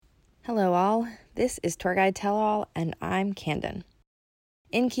Hello all, this is Tour Guide Tell All and I'm Camden.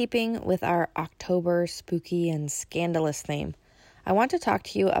 In keeping with our October spooky and scandalous theme, I want to talk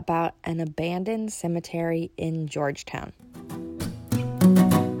to you about an abandoned cemetery in Georgetown.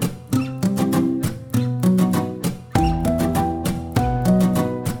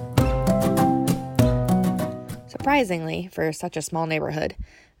 Surprisingly, for such a small neighborhood,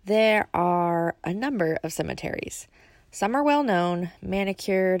 there are a number of cemeteries. Some are well known,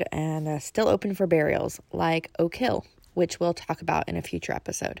 manicured, and still open for burials, like Oak Hill, which we'll talk about in a future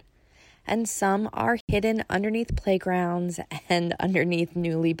episode. And some are hidden underneath playgrounds and underneath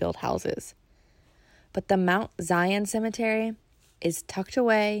newly built houses. But the Mount Zion Cemetery is tucked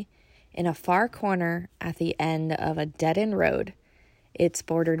away in a far corner at the end of a dead-end road. It's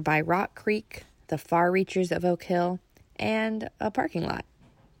bordered by Rock Creek, the far reaches of Oak Hill, and a parking lot.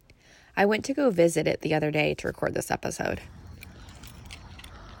 I went to go visit it the other day to record this episode.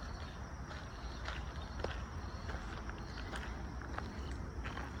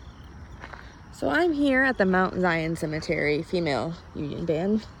 So I'm here at the Mount Zion Cemetery, female Union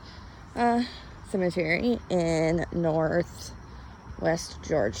Band cemetery in northwest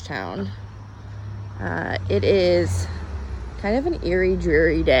Georgetown. It is kind of an eerie,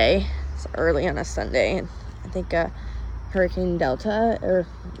 dreary day. It's early on a Sunday, and I think Hurricane Delta, or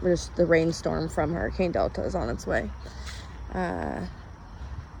just the rainstorm from Hurricane Delta, is on its way. The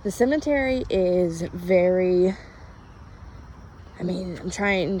cemetery is very, I'm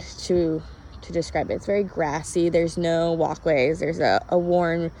trying to describe it. It's very grassy. There's no walkways. There's a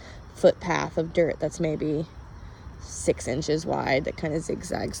worn footpath of dirt that's maybe 6 inches wide that kind of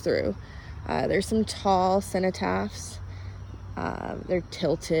zigzags through. There's some tall cenotaphs. They're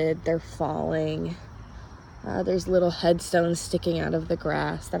tilted. They're falling. There's little headstones sticking out of the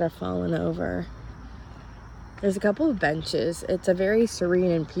grass that have fallen over. There's a couple of benches. It's a very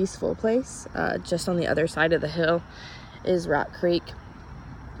serene and peaceful place. Just on the other side of the hill is Rock Creek.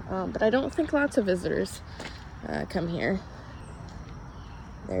 But I don't think lots of visitors come here.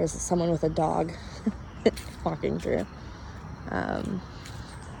 There's someone with a dog walking through.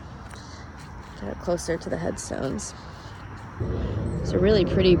 Get closer to the headstones. It's a really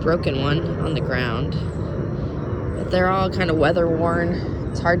pretty broken one on the ground. But they're all kind of weather worn.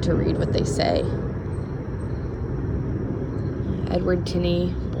 It's hard to read what they say. Edward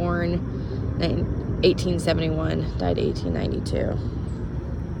Tinney, born 1871, died 1892.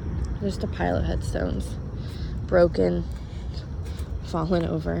 Just a pile of headstones. Broken, fallen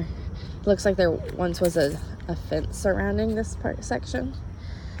over. It looks like there once was a fence surrounding this section.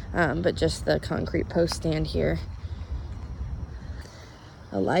 But just the concrete post stand here.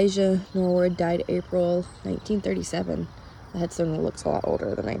 Elijah Norwood died April 1937. The headstone looks a lot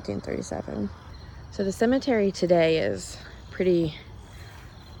older than 1937. So the cemetery today is pretty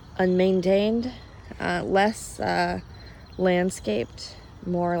unmaintained, less landscaped,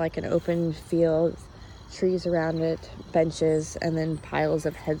 more like an open field, trees around it, benches, and then piles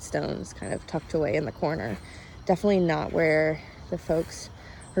of headstones kind of tucked away in the corner. Definitely not where the folks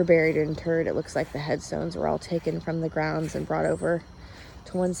were buried or interred. It looks like the headstones were all taken from the grounds and brought over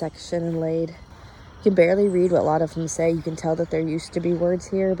to one section and laid. You can barely read what a lot of them say. You can tell that there used to be words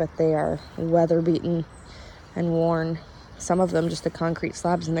here, but they are weather beaten and worn. Some of them just the concrete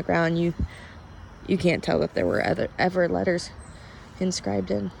slabs in the ground. You can't tell that there were ever letters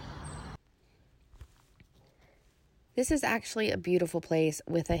inscribed in. This is actually a beautiful place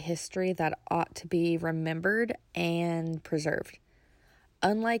with a history that ought to be remembered and preserved.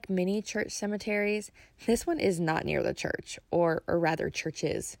 Unlike many church cemeteries, this one is not near the church, or rather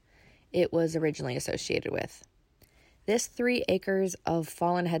churches it was originally associated with. This 3 acres of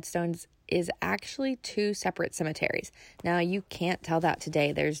fallen headstones is actually 2 separate cemeteries. Now, you can't tell that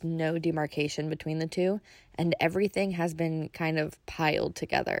today. There's no demarcation between the two, and everything has been kind of piled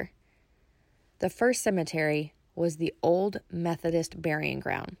together. The first cemetery was the Old Methodist Burying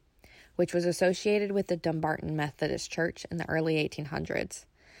Ground, which was associated with the Dumbarton Methodist Church in the early 1800s.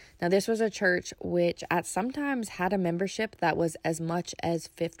 Now, this was a church which at sometimes had a membership that was as much as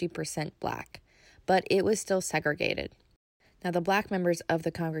 50% black, but it was still segregated. Now, the black members of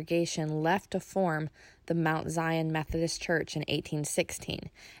the congregation left to form the Mount Zion Methodist Church in 1816,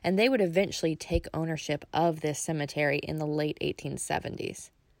 and they would eventually take ownership of this cemetery in the late 1870s.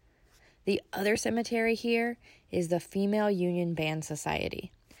 The other cemetery here is the Female Union Band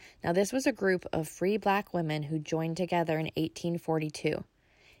Society. Now, this was a group of free black women who joined together in 1842.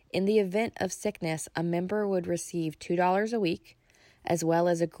 In the event of sickness, a member would receive $2 a week, as well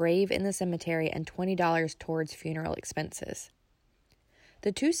as a grave in the cemetery and $20 towards funeral expenses.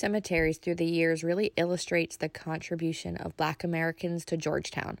 The 2 cemeteries through the years really illustrates the contribution of Black Americans to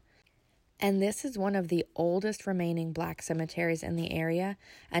Georgetown. And this is one of the oldest remaining Black cemeteries in the area,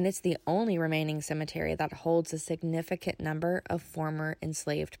 and it's the only remaining cemetery that holds a significant number of former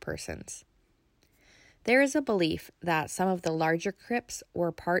enslaved persons. There is a belief that some of the larger crypts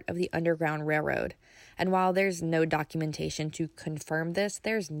were part of the Underground Railroad, and while there's no documentation to confirm this,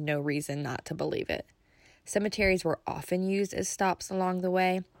 there's no reason not to believe it. Cemeteries were often used as stops along the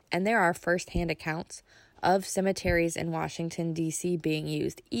way, and there are first-hand accounts of cemeteries in Washington, D.C. being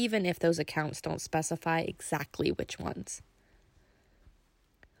used, even if those accounts don't specify exactly which ones.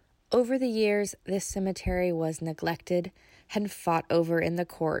 Over the years, this cemetery was neglected and fought over in the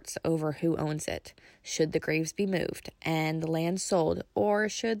courts over who owns it, should the graves be moved and the land sold, or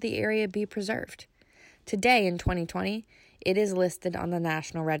should the area be preserved. Today, in 2020, it is listed on the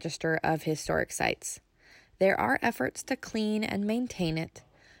National Register of Historic Sites. There are efforts to clean and maintain it,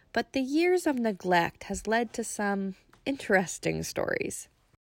 but the years of neglect has led to some interesting stories.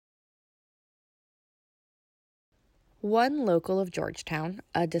 One local of Georgetown,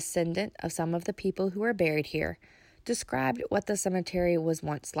 a descendant of some of the people who are buried here, described what the cemetery was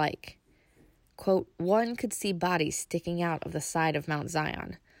once like. Quote, "One could see bodies sticking out of the side of Mount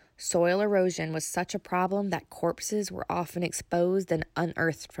Zion. Soil erosion was such a problem that corpses were often exposed and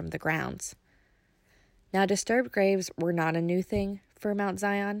unearthed from the grounds." Now, disturbed graves were not a new thing for Mount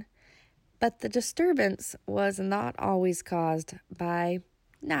Zion, but the disturbance was not always caused by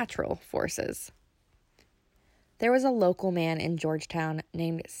natural forces. There was a local man in Georgetown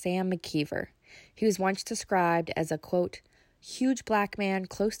named Sam McKeever. He was once described as a, quote, "huge black man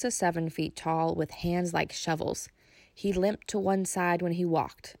close to 7 feet tall with hands like shovels. He limped to one side when he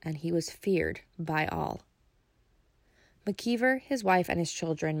walked, and he was feared by all." McKeever, his wife, and his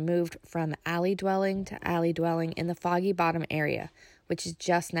children moved from alley dwelling to alley dwelling in the Foggy Bottom area, which is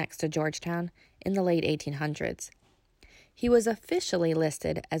just next to Georgetown, in the late 1800s. He was officially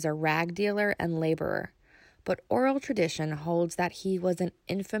listed as a rag dealer and laborer, but oral tradition holds that he was an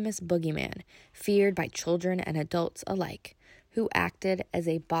infamous boogeyman, feared by children and adults alike, who acted as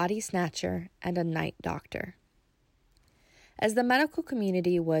a body snatcher and a night doctor. As the medical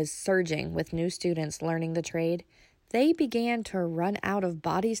community was surging with new students learning the trade, they began to run out of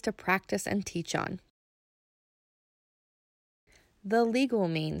bodies to practice and teach on. The legal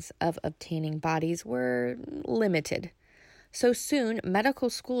means of obtaining bodies were limited. So soon, medical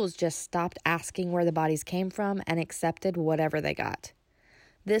schools just stopped asking where the bodies came from and accepted whatever they got.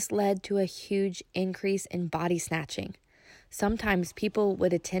 This led to a huge increase in body snatching. Sometimes people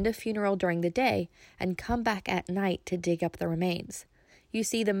would attend a funeral during the day and come back at night to dig up the remains. You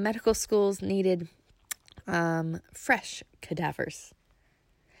see, the medical schools needed fresh cadavers.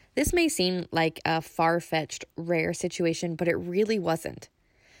 This may seem like a far-fetched, rare situation, but it really wasn't.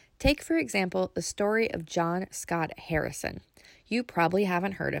 Take, for example, the story of John Scott Harrison. You probably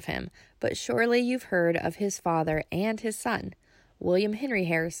haven't heard of him, but surely you've heard of his father and his son, William Henry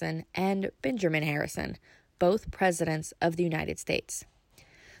Harrison and Benjamin Harrison, both presidents of the United States.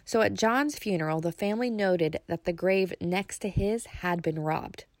 So at John's funeral, the family noted that the grave next to his had been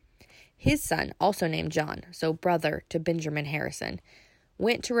robbed. His son, also named John, so brother to Benjamin Harrison,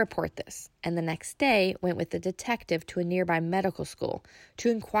 went to report this, and the next day went with the detective to a nearby medical school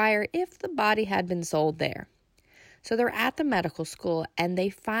to inquire if the body had been sold there. So they're at the medical school, and they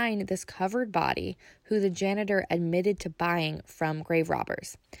find this covered body who the janitor admitted to buying from grave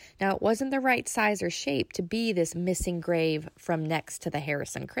robbers. Now, it wasn't the right size or shape to be this missing grave from next to the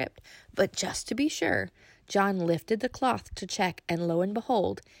Harrison crypt, but just to be sure, John lifted the cloth to check, and lo and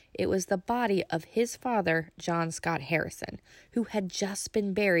behold, it was the body of his father, John Scott Harrison, who had just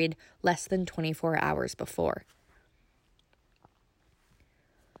been buried less than 24 hours before.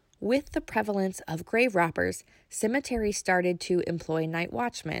 With the prevalence of grave robbers, cemeteries started to employ night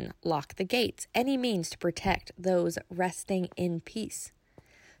watchmen, lock the gates, any means to protect those resting in peace.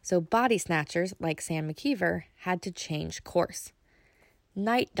 So body snatchers, like Sam McKeever, had to change course.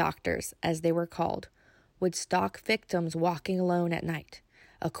 Night doctors, as they were called, would stalk victims walking alone at night.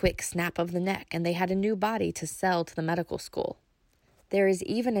 A quick snap of the neck, and they had a new body to sell to the medical school. There is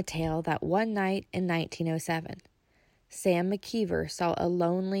even a tale that one night in 1907, Sam McKeever saw a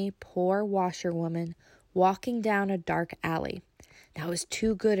lonely, poor washerwoman walking down a dark alley. Now, it was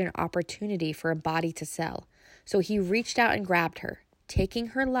too good an opportunity for a body to sell, so he reached out and grabbed her, taking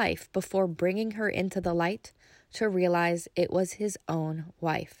her life before bringing her into the light to realize it was his own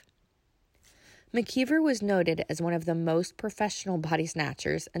wife. McKeever was noted as one of the most professional body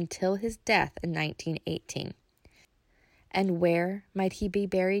snatchers until his death in 1918. And where might he be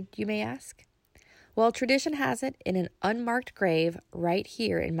buried, you may ask? Well, tradition has it in an unmarked grave right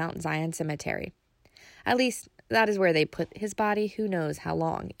here in Mount Zion Cemetery. At least, that is where they put his body. Who knows how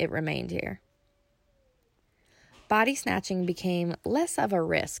long it remained here. Body snatching became less of a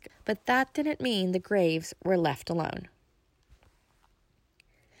risk, but that didn't mean the graves were left alone.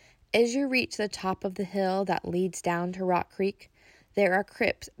 As you reach the top of the hill that leads down to Rock Creek, there are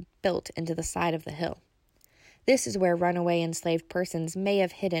crypts built into the side of the hill. This is where runaway enslaved persons may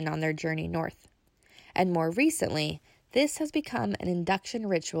have hidden on their journey north. And more recently, this has become an induction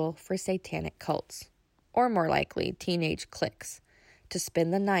ritual for satanic cults, or more likely teenage cliques, to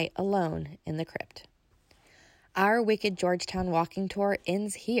spend the night alone in the crypt. Our Wicked Georgetown walking tour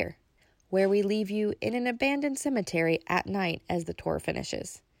ends here, where we leave you in an abandoned cemetery at night as the tour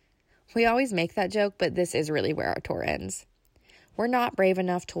finishes. We always make that joke, but this is really where our tour ends. We're not brave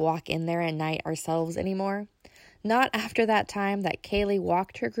enough to walk in there at night ourselves anymore. Not after that time that Kaylee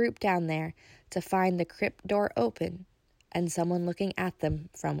walked her group down there to find the crypt door open and someone looking at them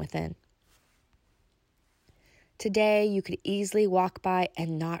from within. Today, you could easily walk by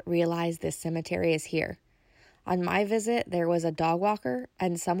and not realize this cemetery is here. On my visit, there was a dog walker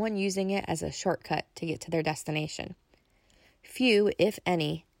and someone using it as a shortcut to get to their destination. Few, if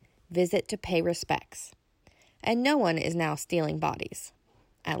any, visit to pay respects. And no one is now stealing bodies.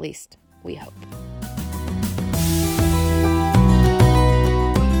 At least, we hope.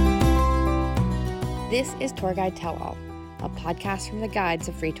 This is Tour Guide Tell All, a podcast from the Guides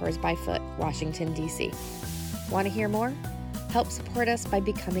of Free Tours by Foot, Washington, D.C. Want to hear more? Help support us by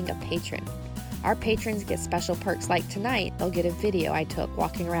becoming a patron. Our patrons get special perks like tonight. They'll get a video I took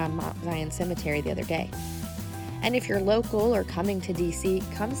walking around Mount Zion Cemetery the other day. And if you're local or coming to D.C.,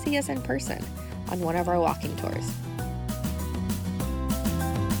 come see us in person on one of our walking tours.